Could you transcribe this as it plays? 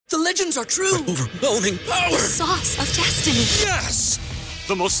The legends are true. Overwhelming power! Sauce of destiny. Yes!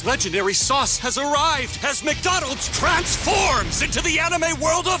 The most legendary sauce has arrived as McDonald's transforms into the anime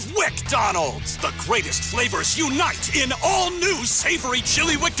world of WickDonald's. The greatest flavors unite in all new savory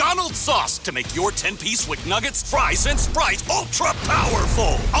chili McDonald's sauce to make your 10-piece Wick Nuggets, fries, and Sprite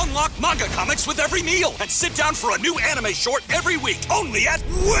ultra-powerful. Unlock manga comics with every meal and sit down for a new anime short every week only at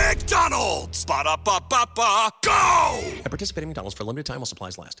WickDonald's. Ba-da-ba-ba-ba, go! At participating McDonald's for a limited time while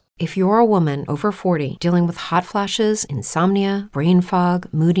supplies last. If you're a woman over 40 dealing with hot flashes, insomnia, brain fog,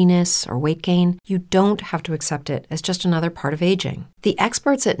 moodiness, or weight gain, you don't have to accept it as just another part of aging. The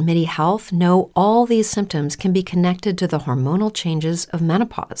experts at MIDI Health know all these symptoms can be connected to the hormonal changes of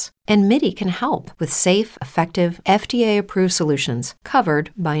menopause. And MIDI can help with safe, effective, FDA-approved solutions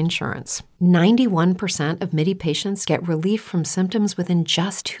covered by insurance. 91% of MIDI patients get relief from symptoms within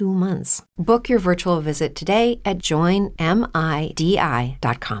just 2 months. Book your virtual visit today at joinmidi.com.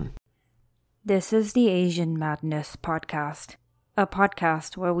 This is the Asian Madness Podcast, a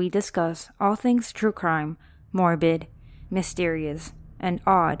podcast where we discuss all things true crime, morbid, mysterious, and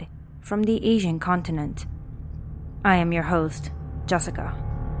odd from the Asian continent. I am your host, Jessica.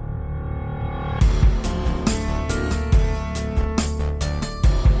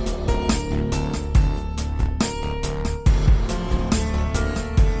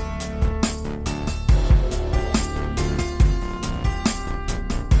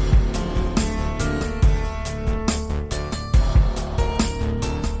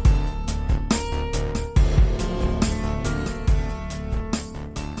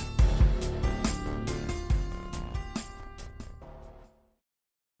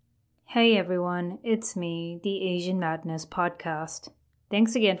 Hey everyone, it's me, the Asian Madness Podcast.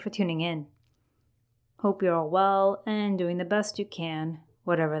 Thanks again for tuning in. Hope you're all well and doing the best you can,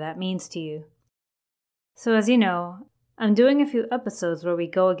 whatever that means to you. So as you know, I'm doing a few episodes where we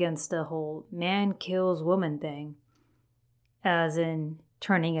go against the whole man kills woman thing, as in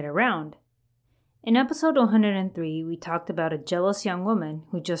turning it around. In episode 103, we talked about a jealous young woman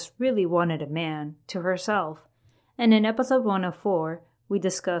who just really wanted a man to herself, and in episode 104, we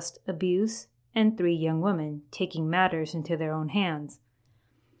discussed abuse and 3 young women taking matters into their own hands.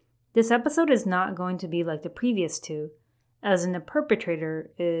 This episode is not going to be like the previous 2, as in the perpetrator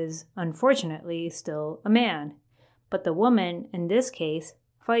is, unfortunately, still a man, but the woman, in this case,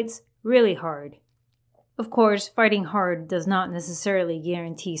 fights really hard. Of course, fighting hard does not necessarily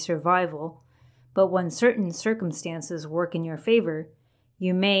guarantee survival, but when certain circumstances work in your favor,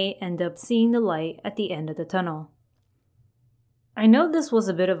 you may end up seeing the light at the end of the tunnel. I know this was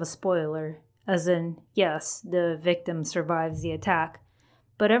a bit of a spoiler, as in, yes, the victim survives the attack,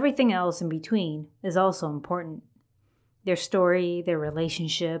 but everything else in between is also important. Their story, their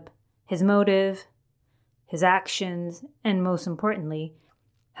relationship, his motive, his actions, and most importantly,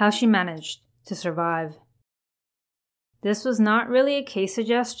 how she managed to survive. This was not really a case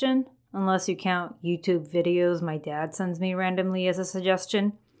suggestion, unless you count YouTube videos my dad sends me randomly as a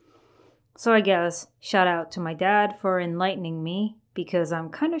suggestion. So I guess, shout out to my dad for enlightening me, because I'm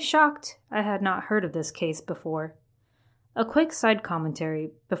kind of shocked I had not heard of this case before. A quick side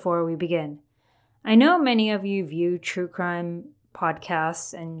commentary before we begin. I know many of you view true crime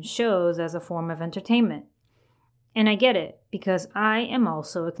podcasts and shows as a form of entertainment. And I get it, because I am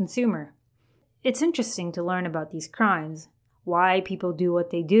also a consumer. It's interesting to learn about these crimes, why people do what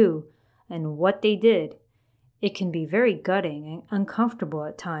they do, and what they did. It can be very gutting and uncomfortable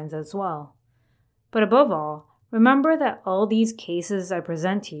at times as well. But above all, remember that all these cases I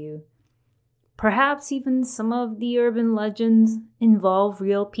present to you, perhaps even some of the urban legends, involve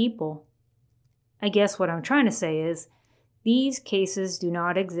real people. I guess what I'm trying to say is, these cases do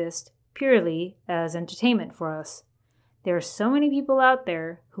not exist purely as entertainment for us. There are so many people out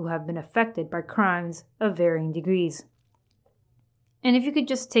there who have been affected by crimes of varying degrees. And if you could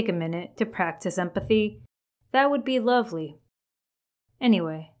just take a minute to practice empathy, that would be lovely.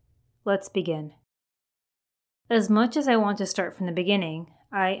 Anyway, let's begin. As much as I want to start from the beginning,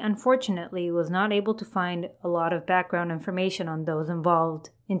 I unfortunately was not able to find a lot of background information on those involved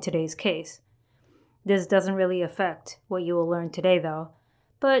in today's case. This doesn't really affect what you will learn today though,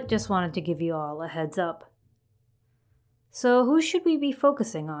 but just wanted to give you all a heads up. So who should we be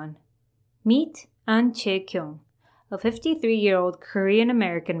focusing on? Meet An Chae-kyung, a 53-year-old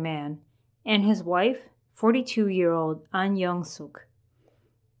Korean-American man, and his wife, 42-year-old An Young-suk,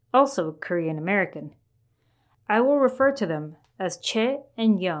 also Korean-American. I will refer to them as Chae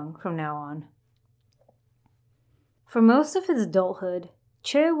and Young from now on. For most of his adulthood,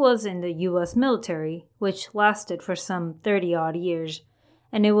 Chae was in the U.S. military, which lasted for some 30-odd years,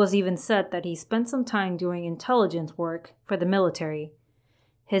 and it was even said that he spent some time doing intelligence work for the military.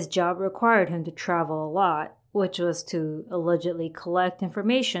 His job required him to travel a lot, which was to allegedly collect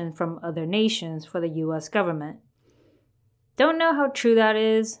information from other nations for the US government. Don't know how true that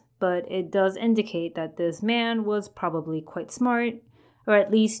is, but it does indicate that this man was probably quite smart, or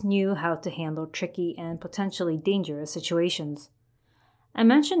at least knew how to handle tricky and potentially dangerous situations. I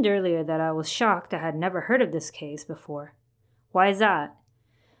mentioned earlier that I was shocked I had never heard of this case before. Why is that?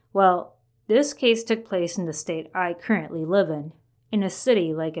 Well, this case took place in the state I currently live in a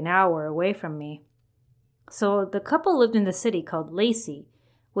city like an hour away from me. So the couple lived in the city called Lacey,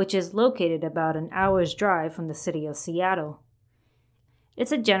 which is located about an hour's drive from the city of Seattle.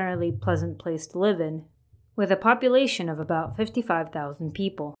 It's a generally pleasant place to live in, with a population of about 55,000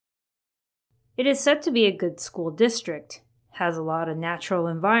 people. It is said to be a good school district, has a lot of natural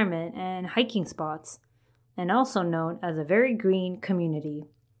environment and hiking spots, and also known as a very green community.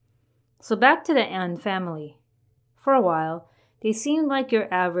 So back to the An family. For a while, they seemed like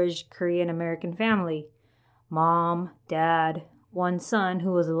your average Korean-American family. Mom, dad, one son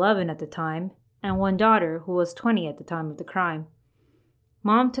who was 11 at the time, and one daughter who was 20 at the time of the crime.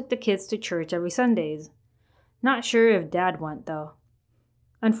 Mom took the kids to church every Sundays. Not sure if dad went though.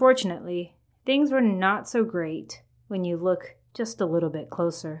 Unfortunately, things were not so great when you look just a little bit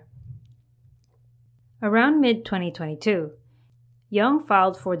closer. Around mid-2022, Young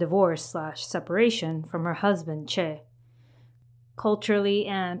filed for divorce/separation from her husband, Che. Culturally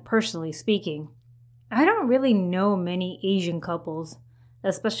and personally speaking, I don't really know many Asian couples,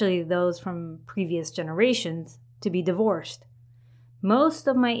 especially those from previous generations, to be divorced. Most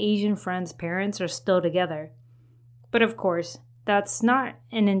of my Asian friends' parents are still together, but of course, that's not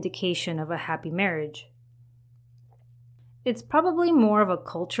an indication of a happy marriage. It's probably more of a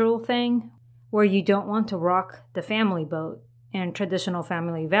cultural thing, where you don't want to rock the family boat, and traditional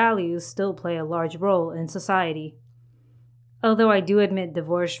family values still play a large role in society. Although I do admit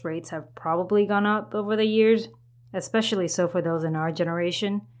divorce rates have probably gone up over the years, especially so for those in our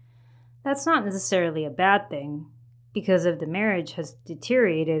generation, that's not necessarily a bad thing, because if the marriage has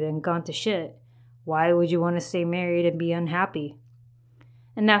deteriorated and gone to shit, why would you want to stay married and be unhappy?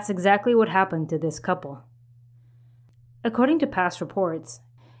 And that's exactly what happened to this couple. According to past reports,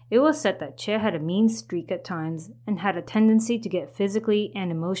 it was said that Che had a mean streak at times and had a tendency to get physically and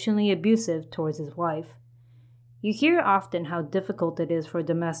emotionally abusive towards his wife. You hear often how difficult it is for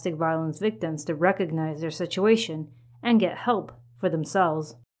domestic violence victims to recognize their situation and get help for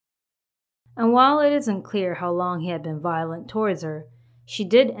themselves. And while it isn't clear how long he had been violent towards her, she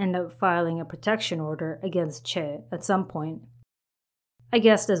did end up filing a protection order against Che at some point. I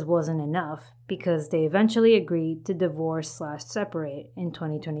guess this wasn't enough, because they eventually agreed to divorce/separate in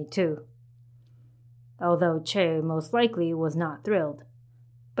 2022. Although Che most likely was not thrilled.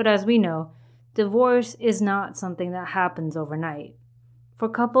 But as we know, divorce is not something that happens overnight. For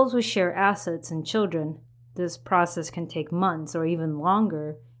couples who share assets and children, this process can take months or even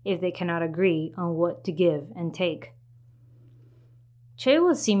longer if they cannot agree on what to give and take. Che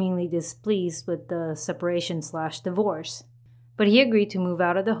was seemingly displeased with the separation/divorce, but he agreed to move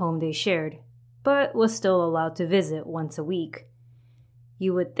out of the home they shared, but was still allowed to visit once a week.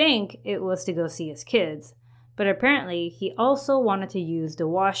 You would think it was to go see his kids, but apparently he also wanted to use the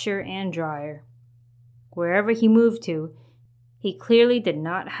washer and dryer. Wherever he moved to, he clearly did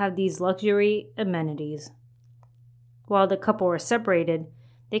not have these luxury amenities. While the couple were separated,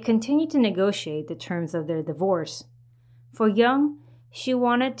 they continued to negotiate the terms of their divorce. For Young, she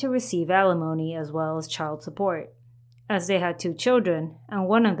wanted to receive alimony as well as child support, as they had 2 children and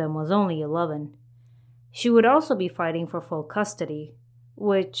one of them was only 11. She would also be fighting for full custody,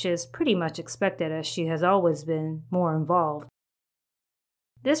 which is pretty much expected as she has always been more involved.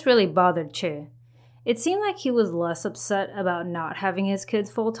 This really bothered Che. It seemed like he was less upset about not having his kids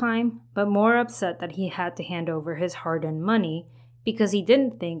full-time, but more upset that he had to hand over his hard-earned money because he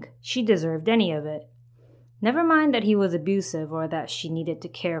didn't think she deserved any of it. Never mind that he was abusive or that she needed to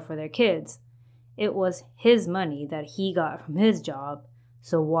care for their kids. It was his money that he got from his job,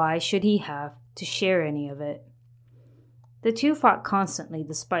 so why should he have to share any of it? The two fought constantly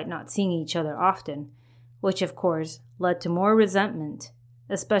despite not seeing each other often, which of course led to more resentment,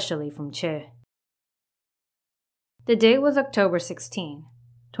 especially from Che. The date was October 16,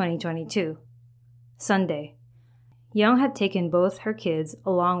 2022, Sunday. Young had taken both her kids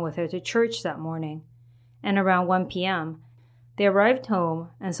along with her to church that morning, and around 1 p.m., they arrived home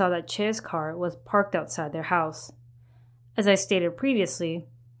and saw that Che's car was parked outside their house. As I stated previously,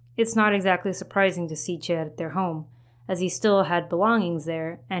 it's not exactly surprising to see Che at their home, as he still had belongings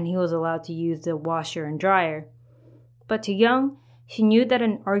there and he was allowed to use the washer and dryer. But to Young, she knew that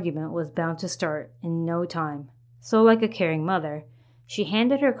an argument was bound to start in no time, so like a caring mother, She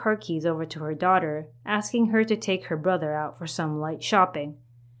handed her car keys over to her daughter, asking her to take her brother out for some light shopping.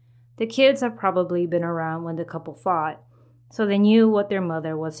 The kids have probably been around when the couple fought, so they knew what their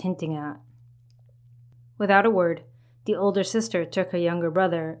mother was hinting at. Without a word, the older sister took her younger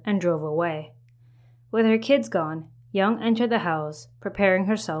brother and drove away. With her kids gone, Young entered the house, preparing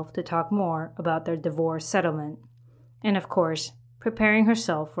herself to talk more about their divorce settlement, and of course, preparing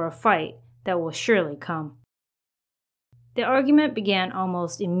herself for a fight that will surely come. The argument began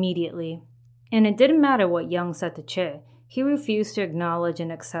almost immediately, and it didn't matter what Young said to Che. He refused to acknowledge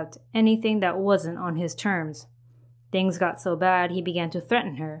and accept anything that wasn't on his terms. Things got so bad he began to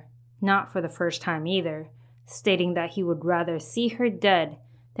threaten her, not for the first time either, stating that he would rather see her dead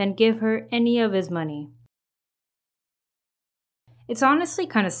than give her any of his money. It's honestly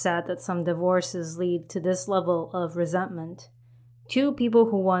kind of sad that some divorces lead to this level of resentment. Two people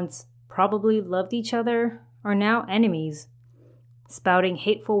who once probably loved each other are now enemies, spouting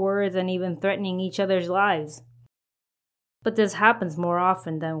hateful words and even threatening each other's lives. But this happens more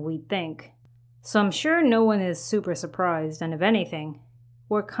often than we think, so I'm sure no one is super surprised, and if anything,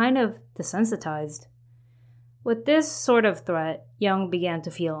 we're kind of desensitized. With this sort of threat, Young began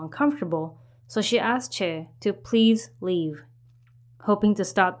to feel uncomfortable, so she asked Che to please leave, hoping to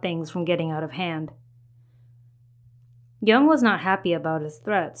stop things from getting out of hand. Young was not happy about his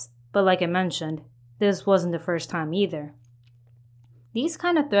threats, but like I mentioned, this wasn't the first time either. These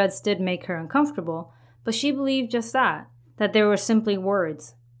kind of threats did make her uncomfortable, but she believed just that they were simply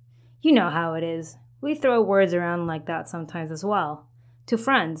words. You know how it is. We throw words around like that sometimes as well. To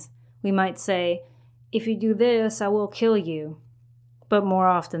friends, we might say, "If you do this, I will kill you." But more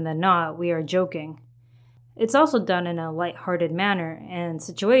often than not, we are joking. It's also done in a light-hearted manner and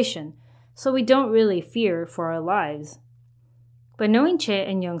situation, so we don't really fear for our lives. But knowing Che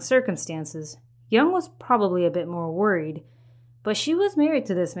and Young's circumstances, Young was probably a bit more worried, but she was married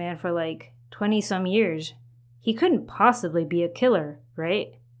to this man for like 20-some years. He couldn't possibly be a killer,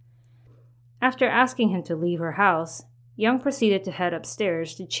 right? After asking him to leave her house, Young proceeded to head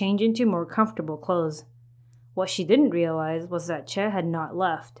upstairs to change into more comfortable clothes. What she didn't realize was that Che had not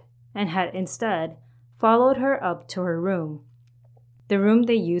left, and had instead followed her up to her room, the room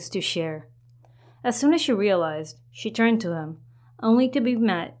they used to share. As soon as she realized, she turned to him, only to be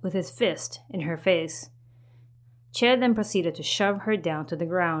met with his fist in her face. Che then proceeded to shove her down to the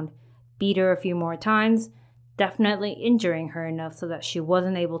ground, beat her a few more times, definitely injuring her enough so that she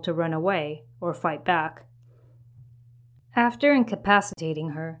wasn't able to run away or fight back. After incapacitating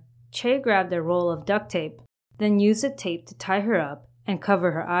her, Che grabbed a roll of duct tape, then used the tape to tie her up and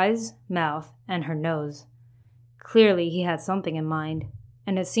cover her eyes, mouth, and her nose. Clearly he had something in mind,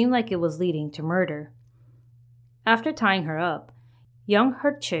 and it seemed like it was leading to murder. After tying her up, Young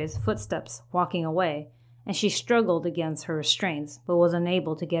heard Che's footsteps walking away, and she struggled against her restraints but was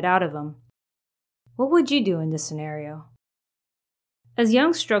unable to get out of them. What would you do in this scenario? As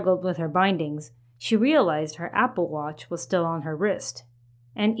Young struggled with her bindings, she realized her Apple Watch was still on her wrist,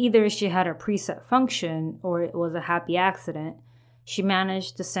 and either she had a preset function or it was a happy accident. She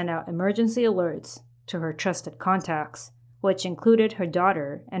managed to send out emergency alerts to her trusted contacts, which included her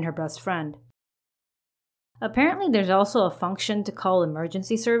daughter and her best friend. Apparently, there's also a function to call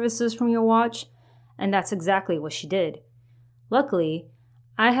emergency services from your watch, and that's exactly what she did. Luckily,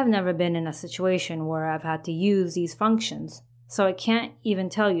 I have never been in a situation where I've had to use these functions, so I can't even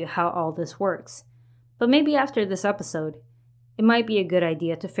tell you how all this works. But maybe after this episode, it might be a good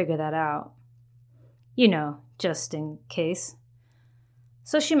idea to figure that out. You know, just in case.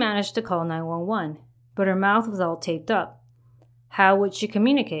 So she managed to call 911, but her mouth was all taped up. How would she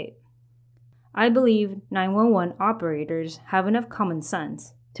communicate? I believe 911 operators have enough common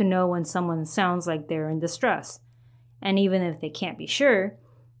sense to know when someone sounds like they're in distress, and even if they can't be sure,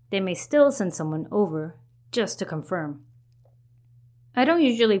 they may still send someone over just to confirm. I don't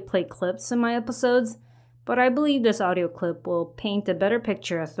usually play clips in my episodes, but I believe this audio clip will paint a better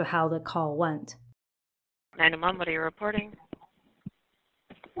picture as to how the call went. 911, what are you reporting?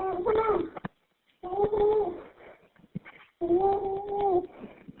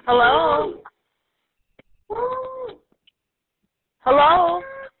 Hello? Hello?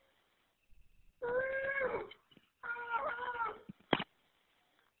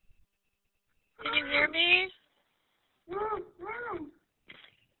 Can you hear me?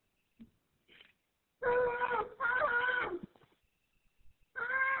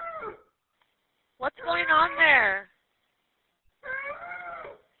 What's going on there?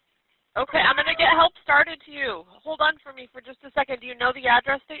 Okay, I'm going to get help started to you. Hold on for me for just a second. Do you know the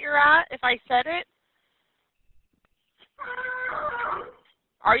address that you're at, if I said it?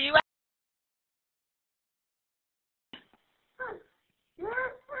 Are you at...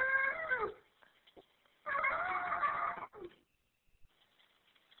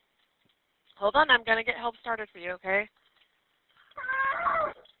 Hold on, I'm going to get help started for you, okay?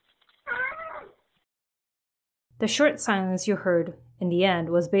 The short silence you heard in the end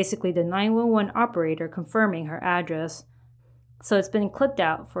was basically the 911 operator confirming her address, so it's been clipped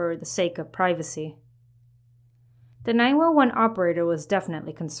out for the sake of privacy. The 911 operator was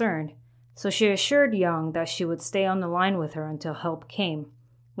definitely concerned, so she assured Young that she would stay on the line with her until help came,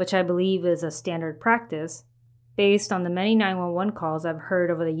 which I believe is a standard practice based on the many 911 calls I've heard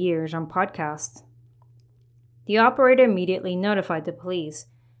over the years on podcasts. The operator immediately notified the police,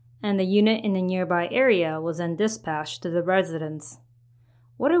 and the unit in the nearby area was then dispatched to the residence.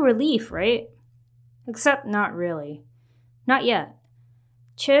 What a relief, right? Except not really. Not yet.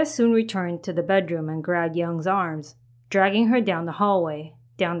 Che soon returned to the bedroom and grabbed Young's arms, dragging her down the hallway,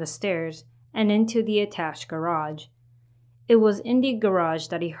 down the stairs, and into the attached garage. It was in the garage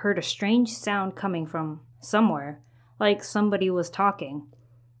that he heard a strange sound coming from somewhere, like somebody was talking.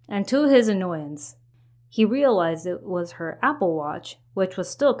 And to his annoyance, he realized it was her Apple Watch, which was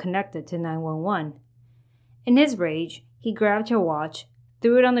still connected to 911. In his rage, he grabbed her watch,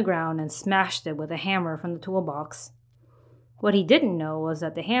 threw it on the ground, and smashed it with a hammer from the toolbox. What he didn't know was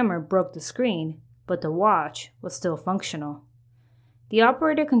that the hammer broke the screen, but the watch was still functional. The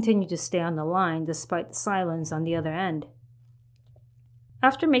operator continued to stay on the line despite the silence on the other end.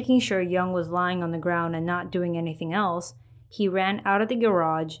 After making sure Young was lying on the ground and not doing anything else, he ran out of the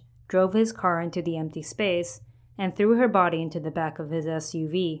garage, drove his car into the empty space, and threw her body into the back of his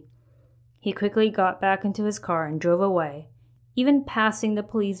SUV. He quickly got back into his car and drove away, even passing the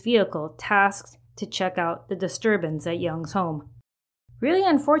police vehicle tasked to check out the disturbance at Young's home. Really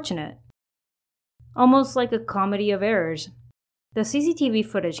unfortunate. Almost like a comedy of errors. The CCTV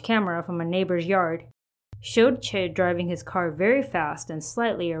footage camera from a neighbor's yard showed Che driving his car very fast and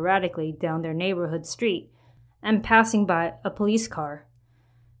slightly erratically down their neighborhood street and passing by a police car.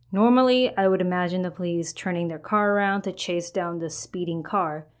 Normally, I would imagine the police turning their car around to chase down the speeding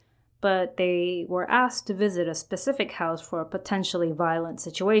car, but they were asked to visit a specific house for a potentially violent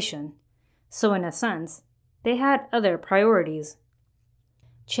situation. So in a sense, they had other priorities.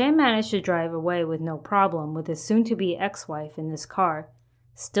 Che managed to drive away with no problem with his soon-to-be ex-wife in his car,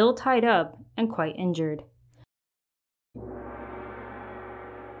 still tied up and quite injured.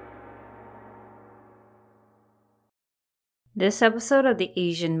 This episode of the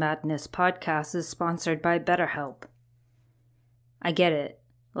Asian Madness podcast is sponsored by BetterHelp. I get it.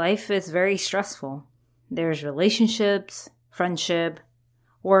 Life is very stressful. There's relationships, friendship,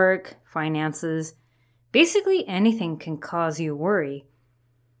 work, finances. Basically anything can cause you worry.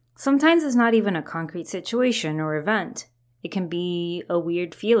 Sometimes it's not even a concrete situation or event. It can be a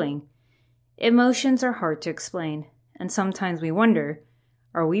weird feeling. Emotions are hard to explain, and sometimes we wonder,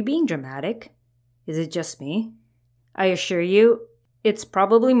 are we being dramatic? Is it just me? I assure you, it's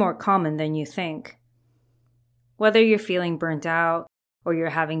probably more common than you think. Whether you're feeling burnt out, or you're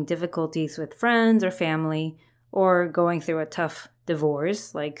having difficulties with friends or family, or going through a tough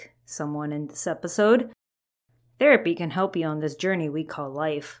divorce, like someone in this episode, therapy can help you on this journey we call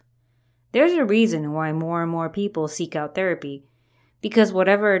life. There's a reason why more and more people seek out therapy, because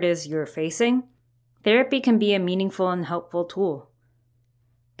whatever it is you're facing, therapy can be a meaningful and helpful tool.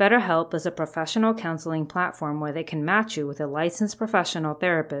 BetterHelp is a professional counseling platform where they can match you with a licensed professional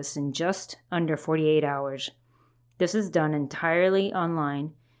therapist in just under 48 hours. This is done entirely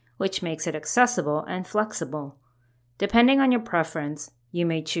online, which makes it accessible and flexible. Depending on your preference, you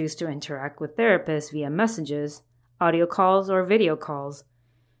may choose to interact with therapists via messages, audio calls, or video calls.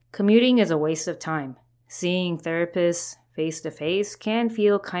 Commuting is a waste of time. Seeing therapists face-to-face can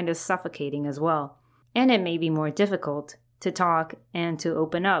feel kind of suffocating as well, and it may be more difficult to talk and to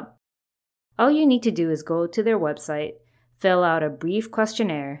open up. All you need to do is go to their website, fill out a brief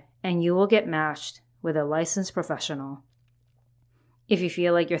questionnaire, and you will get matched with a licensed professional. If you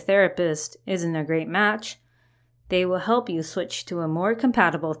feel like your therapist isn't a great match, they will help you switch to a more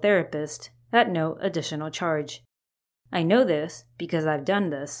compatible therapist at no additional charge. I know this because I've done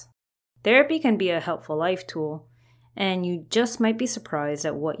this. Therapy can be a helpful life tool, and you just might be surprised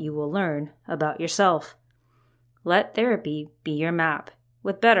at what you will learn about yourself. Let therapy be your map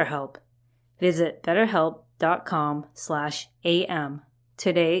with BetterHelp. Visit betterhelp.com/am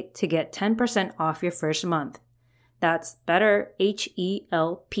today to get 10% off your first month. That's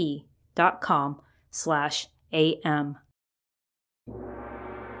betterhelp.com/am.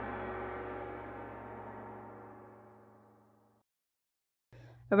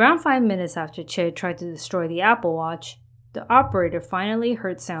 Around 5 minutes after Che tried to destroy the Apple Watch, the operator finally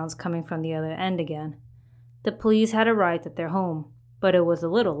heard sounds coming from the other end again. The police had arrived at their home, but it was a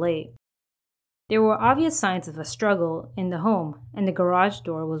little late. There were obvious signs of a struggle in the home, and the garage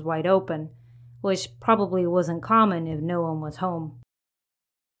door was wide open, which probably wasn't common if no one was home.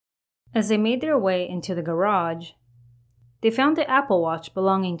 As they made their way into the garage, they found the Apple Watch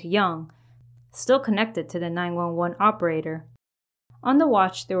belonging to Young, still connected to the 911 operator. On the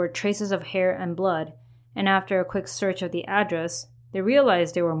watch, there were traces of hair and blood, and after a quick search of the address, they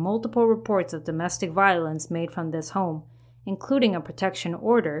realized there were multiple reports of domestic violence made from this home, including a protection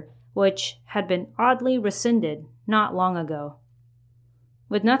order, which had been oddly rescinded not long ago.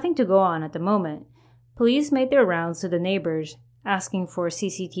 With nothing to go on at the moment, police made their rounds to the neighbors, asking for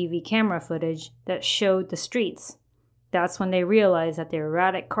CCTV camera footage that showed the streets. That's when they realized that the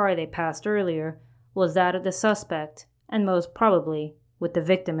erratic car they passed earlier was that of the suspect, and most probably with the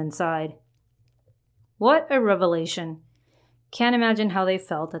victim inside. What a revelation. Can't imagine how they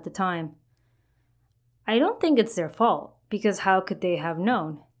felt at the time. I don't think it's their fault, because how could they have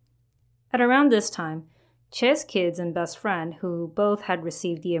known? At around this time, Che's kids and best friend, who both had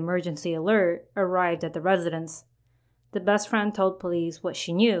received the emergency alert, arrived at the residence. The best friend told police what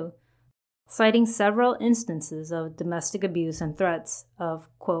she knew, citing several instances of domestic abuse and threats of,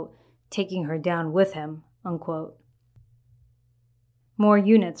 quote, taking her down with him, unquote. More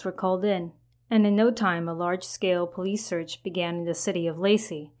units were called in, and in no time a large-scale police search began in the city of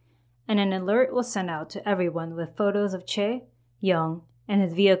Lacey, and an alert was sent out to everyone with photos of Che, Young, and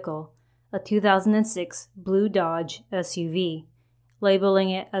his vehicle, a 2006 blue Dodge SUV, labeling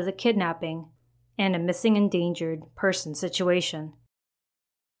it as a kidnapping and a missing endangered person situation.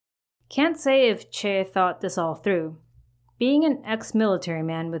 Can't say if Che thought this all through. Being an ex-military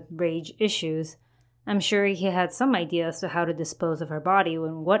man with rage issues, I'm sure he had some idea as to how to dispose of her body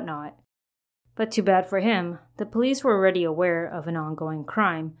and whatnot. But too bad for him, the police were already aware of an ongoing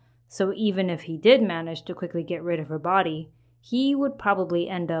crime, so even if he did manage to quickly get rid of her body, he would probably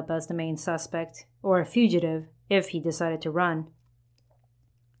end up as the main suspect, or a fugitive, if he decided to run.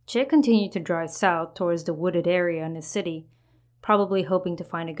 Che continued to drive south towards the wooded area in the city, probably hoping to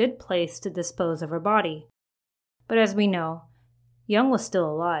find a good place to dispose of her body. But as we know, Young was still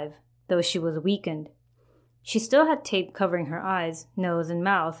alive, though she was weakened. She still had tape covering her eyes, nose, and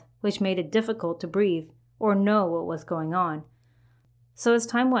mouth, which made it difficult to breathe or know what was going on. So as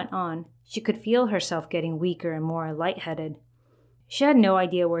time went on, she could feel herself getting weaker and more lightheaded. She had no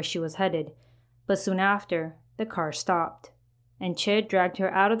idea where she was headed, but soon after, the car stopped, and Che dragged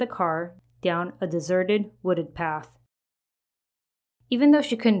her out of the car down a deserted, wooded path. Even though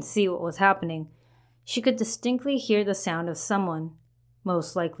she couldn't see what was happening, she could distinctly hear the sound of someone,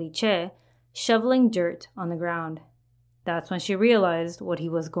 most likely Che, shoveling dirt on the ground. That's when she realized what he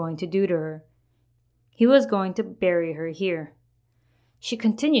was going to do to her. He was going to bury her here. She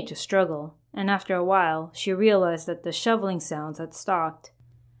continued to struggle, and after a while, she realized that the shoveling sounds had stopped,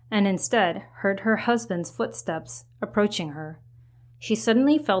 and instead heard her husband's footsteps approaching her. She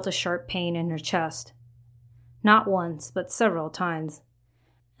suddenly felt a sharp pain in her chest. Not once, but several times.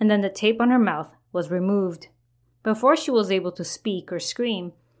 And then the tape on her mouth was removed. Before she was able to speak or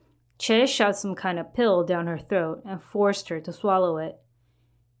scream, Che shoved some kind of pill down her throat and forced her to swallow it.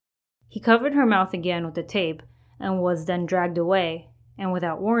 He covered her mouth again with the tape and was then dragged away, and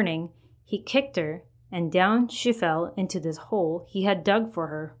without warning, he kicked her, and down she fell into this hole he had dug for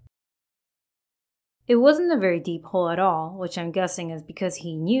her. It wasn't a very deep hole at all, which I'm guessing is because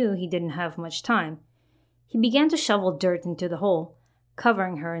he knew he didn't have much time. He began to shovel dirt into the hole,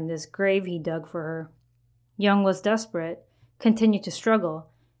 covering her in this grave he dug for her. Young was desperate, continued to struggle,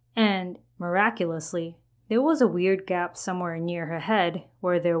 and, miraculously, there was a weird gap somewhere near her head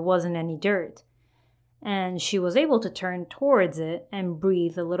where there wasn't any dirt, and she was able to turn towards it and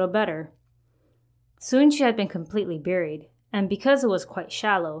breathe a little better. Soon she had been completely buried, and because it was quite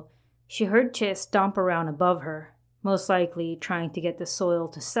shallow, she heard Che stomp around above her, most likely trying to get the soil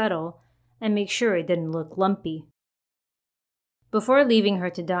to settle and make sure it didn't look lumpy. Before leaving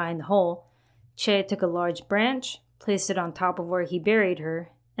her to die in the hole, Che took a large branch, placed it on top of where he buried her,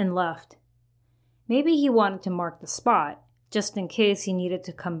 and left. Maybe he wanted to mark the spot, just in case he needed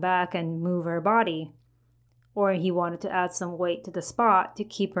to come back and move her body. Or he wanted to add some weight to the spot to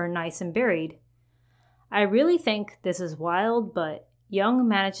keep her nice and buried. I really think this is wild, but Young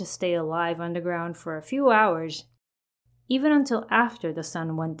managed to stay alive underground for a few hours, even until after the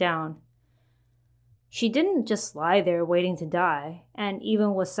sun went down. She didn't just lie there waiting to die, and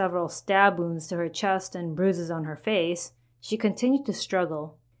even with several stab wounds to her chest and bruises on her face, she continued to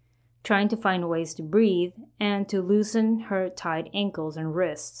struggle, trying to find ways to breathe and to loosen her tied ankles and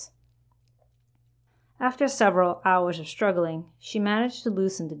wrists. After several hours of struggling, she managed to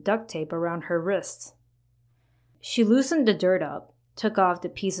loosen the duct tape around her wrists. She loosened the dirt up, took off the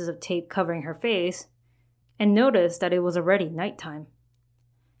pieces of tape covering her face, and noticed that it was already nighttime.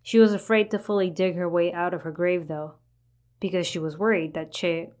 She was afraid to fully dig her way out of her grave, though, because she was worried that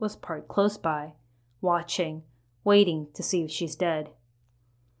Che was parked close by, watching, waiting to see if she's dead.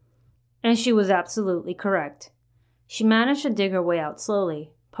 And she was absolutely correct. She managed to dig her way out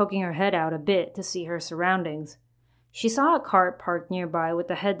slowly, poking her head out a bit to see her surroundings. She saw a cart parked nearby with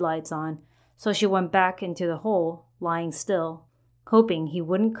the headlights on, so she went back into the hole, lying still, hoping he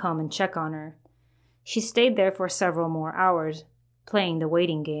wouldn't come and check on her. She stayed there for several more hours, playing the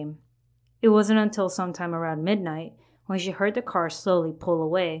waiting game. It wasn't until sometime around midnight when she heard the car slowly pull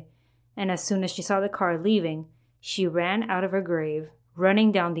away, and as soon as she saw the car leaving, she ran out of her grave,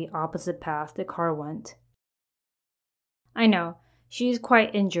 running down the opposite path the car went. I know, she is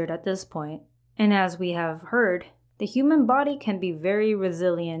quite injured at this point, and as we have heard, the human body can be very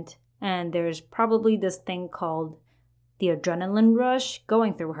resilient, and there's probably this thing called the adrenaline rush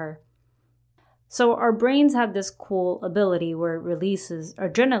going through her. So our brains have this cool ability where it releases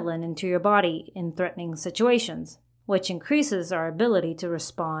adrenaline into your body in threatening situations, which increases our ability to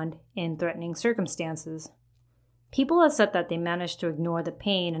respond in threatening circumstances. People have said that they manage to ignore the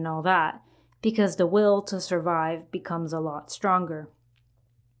pain and all that because the will to survive becomes a lot stronger.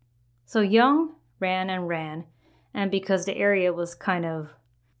 So Young ran, and because the area was kind of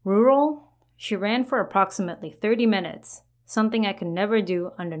rural, she ran for approximately 30 minutes, something I could never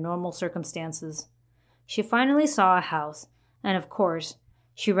do under normal circumstances. She finally saw a house, and of course,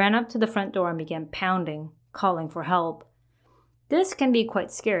 she ran up to the front door and began pounding, calling for help. This can be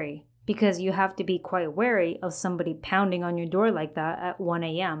quite scary, because you have to be quite wary of somebody pounding on your door like that at 1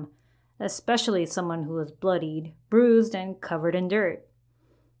 a.m., especially someone who is bloodied, bruised, and covered in dirt.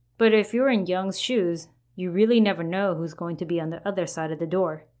 But if you're in Young's shoes, you really never know who's going to be on the other side of the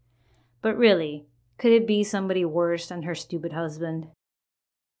door. But really, could it be somebody worse than her stupid husband?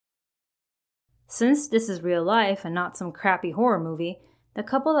 Since this is real life and not some crappy horror movie, the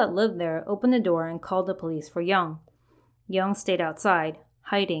couple that lived there opened the door and called the police for Young. Young stayed outside,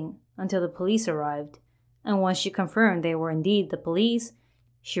 hiding, until the police arrived, and once she confirmed they were indeed the police,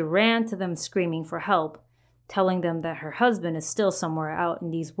 she ran to them screaming for help, telling them that her husband is still somewhere out in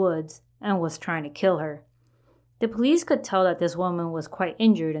these woods and was trying to kill her. The police could tell that this woman was quite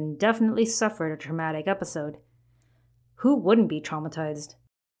injured and definitely suffered a traumatic episode. Who wouldn't be traumatized?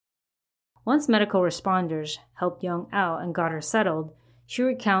 Once medical responders helped Young out and got her settled, she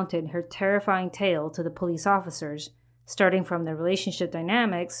recounted her terrifying tale to the police officers, starting from the relationship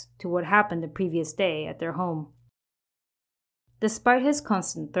dynamics to what happened the previous day at their home. Despite his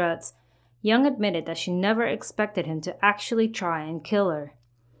constant threats, Young admitted that she never expected him to actually try and kill her.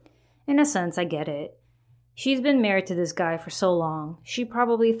 In a sense, I get it. She's been married to this guy for so long, she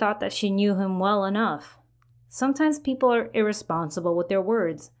probably thought that she knew him well enough. Sometimes people are irresponsible with their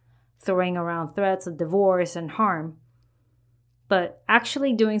words, throwing around threats of divorce and harm. But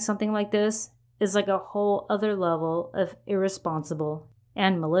actually doing something like this is like a whole other level of irresponsible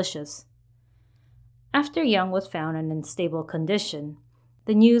and malicious. After Young was found in unstable condition,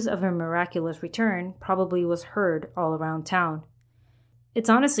 the news of her miraculous return probably was heard all around town. It's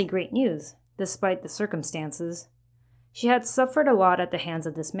honestly great news, despite the circumstances. She had suffered a lot at the hands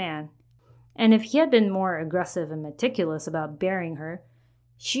of this man, and if he had been more aggressive and meticulous about burying her,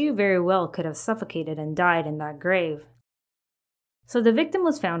 she very well could have suffocated and died in that grave. So the victim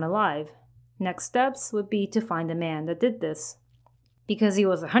was found alive. Next steps would be to find the man that did this, because he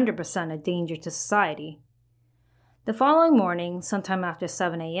was 100% a danger to society. The following morning, sometime after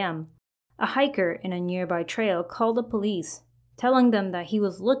 7 a.m., a hiker in a nearby trail called the police, telling them that he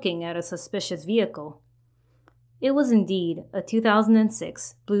was looking at a suspicious vehicle. It was indeed a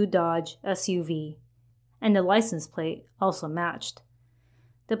 2006 blue Dodge SUV, and the license plate also matched.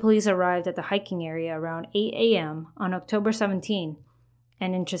 The police arrived at the hiking area around 8 a.m. on October 17,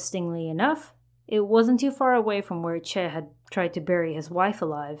 and interestingly enough, it wasn't too far away from where Che had tried to bury his wife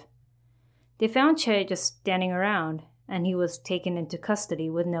alive. They found Che just standing around, and he was taken into custody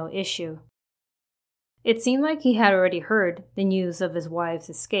with no issue. It seemed like he had already heard the news of his wife's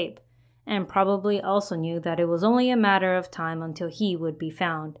escape, and probably also knew that it was only a matter of time until he would be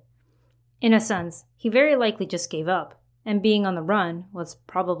found. In a sense, he very likely just gave up, and being on the run was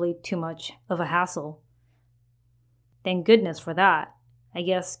probably too much of a hassle. Thank goodness for that. I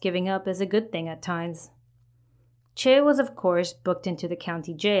guess giving up is a good thing at times. Che was of course booked into the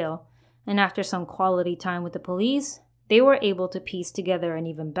county jail, and after some quality time with the police, they were able to piece together an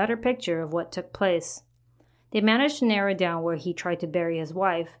even better picture of what took place. They managed to narrow down where he tried to bury his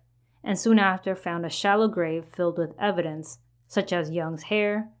wife, and soon after found a shallow grave filled with evidence, such as Young's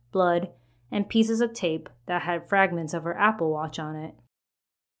hair, blood, and pieces of tape that had fragments of her Apple Watch on it.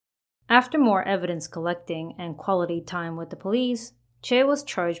 After more evidence collecting and quality time with the police, Che was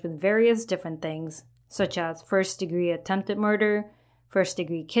charged with various different things, such as first-degree attempted murder,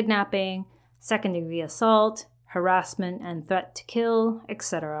 first-degree kidnapping, second-degree assault, harassment and threat to kill,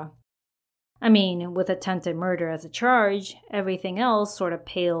 etc. I mean, with attempted murder as a charge, everything else sort of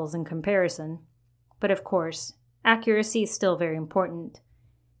pales in comparison. But of course, accuracy is still very important.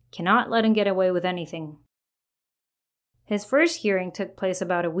 Cannot let him get away with anything. His first hearing took place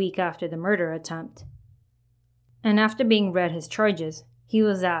about a week after the murder attempt. And after being read his charges, he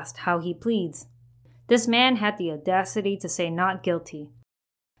was asked how he pleads. This man had the audacity to say not guilty.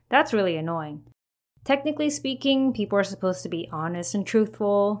 That's really annoying. Technically speaking, people are supposed to be honest and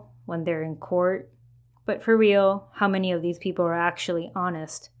truthful when they're in court. But for real, how many of these people are actually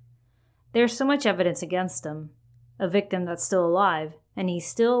honest? There's so much evidence against him. A victim that's still alive, and he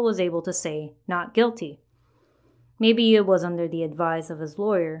still was able to say not guilty. Maybe it was under the advice of his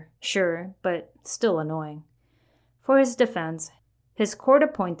lawyer, sure, but still annoying. For his defense, his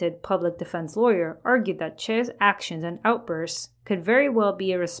court-appointed public defense lawyer argued that Che's actions and outbursts could very well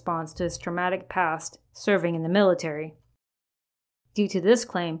be a response to his traumatic past serving in the military. Due to this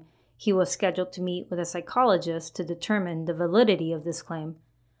claim, he was scheduled to meet with a psychologist to determine the validity of this claim.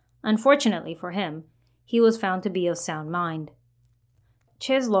 Unfortunately for him, he was found to be of sound mind.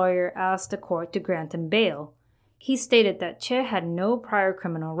 Che's lawyer asked the court to grant him bail. He stated that Che had no prior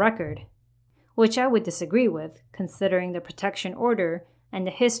criminal record, which I would disagree with, considering the protection order and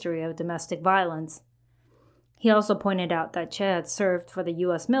the history of domestic violence. He also pointed out that Che had served for the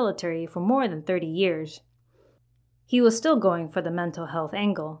U.S. military for more than 30 years. He was still going for the mental health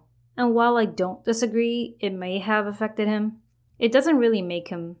angle, and while I don't disagree it may have affected him, it doesn't really make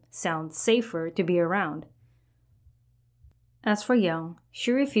him sound safer to be around. As for Young,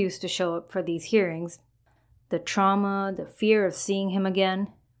 she refused to show up for these hearings. The trauma, the fear of seeing him again,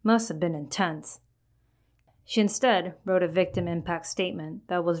 must have been intense. She instead wrote a victim impact statement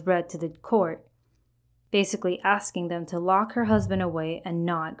that was read to the court, basically asking them to lock her husband away and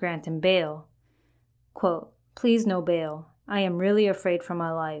not grant him bail. Quote, "Please no bail. I am really afraid for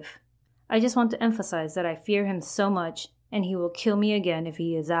my life. I just want to emphasize that I fear him so much and he will kill me again if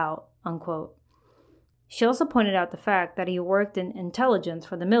he is out." Unquote. She also pointed out the fact that he worked in intelligence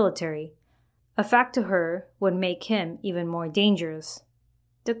for the military, a fact to her would make him even more dangerous.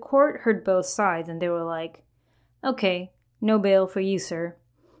 The court heard both sides and they were like, "Okay, no bail for you, sir."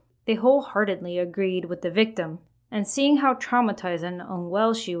 They wholeheartedly agreed with the victim, and seeing how traumatized and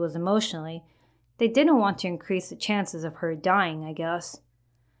unwell she was emotionally, they didn't want to increase the chances of her dying, I guess.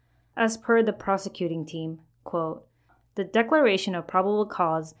 As per the prosecuting team, quote, "The declaration of probable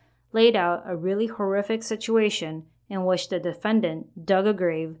cause laid out a really horrific situation in which the defendant dug a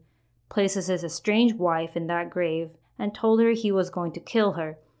grave, places his estranged wife in that grave, and told her he was going to kill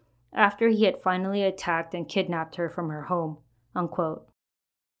her after he had finally attacked and kidnapped her from her home." Unquote.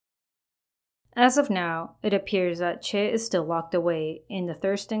 As of now, it appears that Che is still locked away in the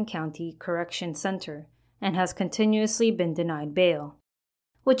Thurston County Correction Center and has continuously been denied bail,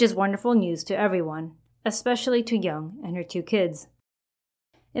 which is wonderful news to everyone, especially to Young and her 2 kids.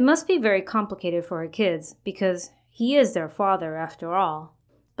 It must be very complicated for her kids because he is their father after all,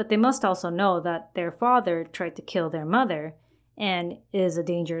 but they must also know that their father tried to kill their mother and is a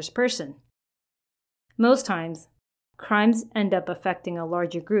dangerous person. Most times, crimes end up affecting a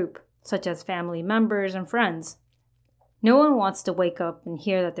larger group, such as family members and friends. No one wants to wake up and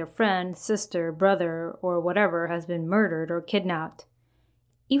hear that their friend, sister, brother, or whatever has been murdered or kidnapped.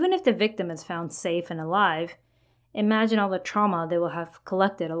 Even if the victim is found safe and alive, imagine all the trauma they will have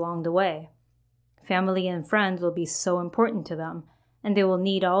collected along the way. Family and friends will be so important to them, and they will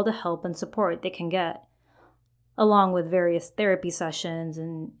need all the help and support they can get, along with various therapy sessions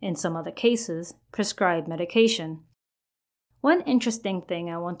and, in some other cases, prescribed medication. One interesting thing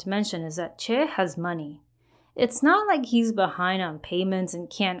I want to mention is that Che has money. It's not like he's behind on payments and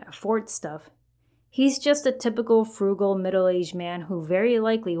can't afford stuff. He's just a typical frugal middle-aged man who very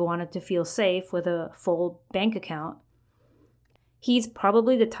likely wanted to feel safe with a full bank account. He's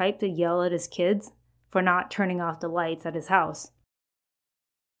probably the type to yell at his kids for not turning off the lights at his house.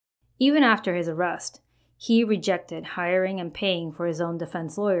 Even after his arrest, he rejected hiring and paying for his own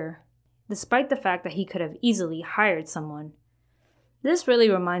defense lawyer, despite the fact that he could have easily hired someone. This really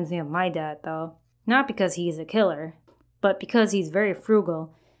reminds me of my dad, though, not because he's a killer, but because he's very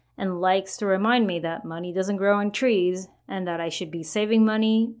frugal and likes to remind me that money doesn't grow on trees and that I should be saving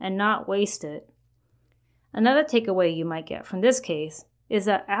money and not waste it. Another takeaway you might get from this case is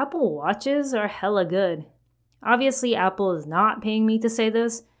that Apple Watches are hella good. Obviously, Apple is not paying me to say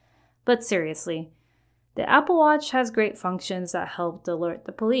this, but seriously, the Apple Watch has great functions that helped alert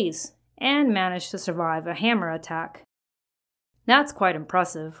the police and managed to survive a hammer attack. That's quite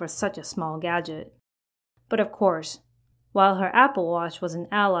impressive for such a small gadget. But of course, while her Apple Watch was an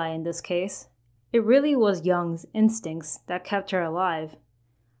ally in this case, it really was Young's instincts that kept her alive.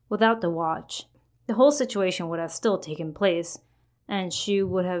 Without the watch, the whole situation would have still taken place, and she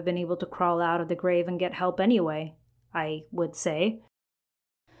would have been able to crawl out of the grave and get help anyway, I would say.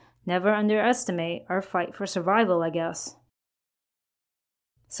 Never underestimate our fight for survival, I guess.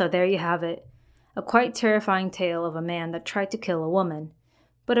 So there you have it, a quite terrifying tale of a man that tried to kill a woman.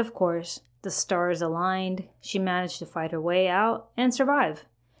 But of course, the stars aligned, she managed to fight her way out and survive.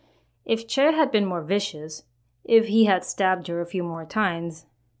 If Che had been more vicious, if he had stabbed her a few more times,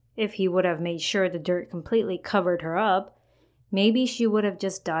 if he would have made sure the dirt completely covered her up, maybe she would have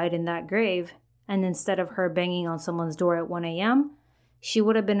just died in that grave, and instead of her banging on someone's door at 1 a.m., she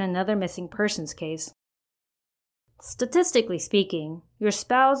would have been another missing persons case. Statistically speaking, your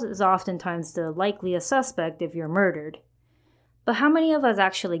spouse is oftentimes the likeliest suspect if you're murdered. But how many of us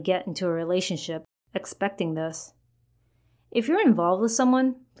actually get into a relationship expecting this? If you're involved with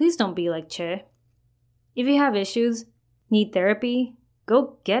someone, please don't be like Che. If you have issues, need therapy,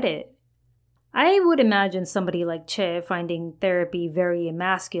 go get it. I would imagine somebody like Che finding therapy very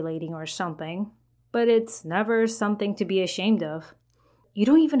emasculating or something, but it's never something to be ashamed of. You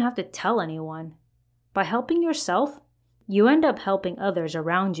don't even have to tell anyone. By helping yourself, you end up helping others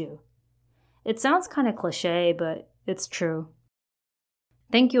around you. It sounds kind of cliche, but it's true.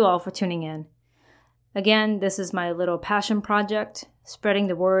 Thank you all for tuning in. Again, this is my little passion project, spreading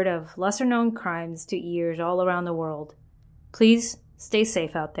the word of lesser-known crimes to ears all around the world. Please stay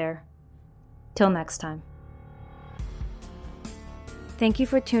safe out there. Till next time. Thank you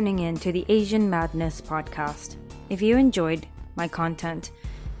for tuning in to the Asian Madness podcast. If you enjoyed my content,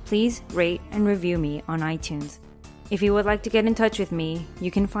 please rate and review me on iTunes. If you would like to get in touch with me,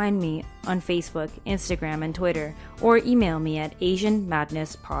 you can find me on Facebook, Instagram, and Twitter, or email me at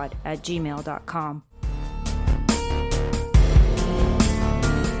asianmadnesspod@gmail.com.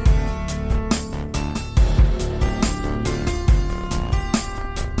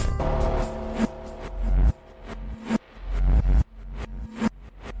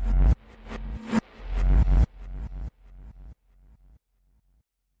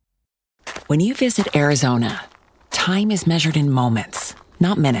 When you visit Arizona, time is measured in moments,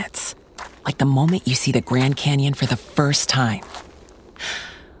 not minutes. Like the moment you see the Grand Canyon for the first time.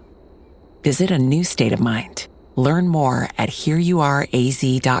 Visit a new state of mind. Learn more at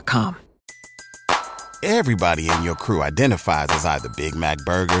hereyouareaz.com. Everybody in your crew identifies as either Big Mac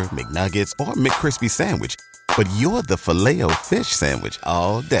Burger, McNuggets, or McCrispy Sandwich. But you're the Filet-O-Fish Sandwich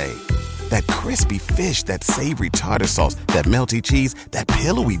all day. That crispy fish, that savory tartar sauce, that melty cheese, that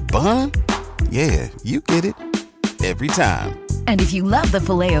pillowy bun. Yeah, you get it. Every time. And if you love the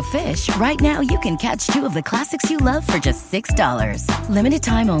Filet-O-Fish, right now you can catch two of the classics you love for just $6. Limited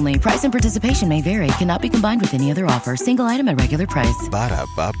time only. Price and participation may vary. Cannot be combined with any other offer. Single item at regular price.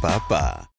 Ba-da-ba-ba-ba.